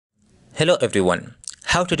Hello everyone,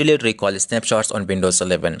 how to delete recall snapshots on Windows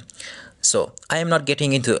 11. So I am not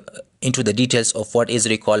getting into the details of what is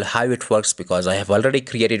recall, how it works, because I have already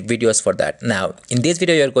created videos for that. Now in this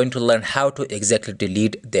video you are going to learn how to exactly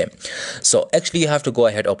delete them. So actually you have to go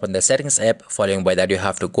ahead, open the settings app. Following by that you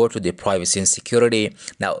have to go to the privacy and security.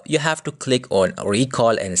 Now you have to click on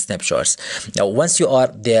recall and snapshots. Now once you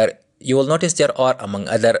are there, you will notice there are, among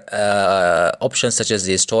other options, such as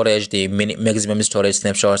the storage, the maximum storage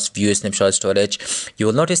snapshots, view snapshot storage. You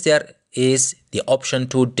will notice there is the option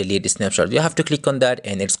to delete the snapshot. You have to click on that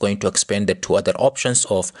and it's going to expand the two other options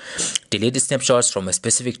of delete the snapshots from a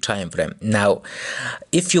specific time frame. Now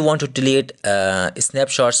if you want to delete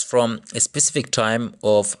snapshots from a specific time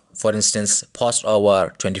of, for instance, past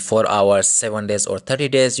hour, 24 hours, 7 days or 30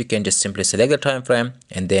 days, you can just simply select the time frame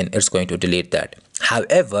and then it's going to delete that.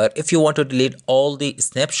 However, if you want to delete all the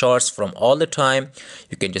snapshots from all the time,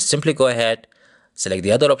 you can just simply go ahead, select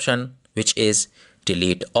the other option, which is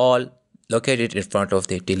delete all, located in front of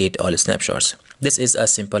the delete all snapshots. This is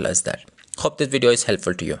as simple as that. Hope this video is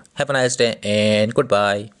helpful to you. Have a nice day and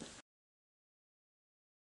goodbye.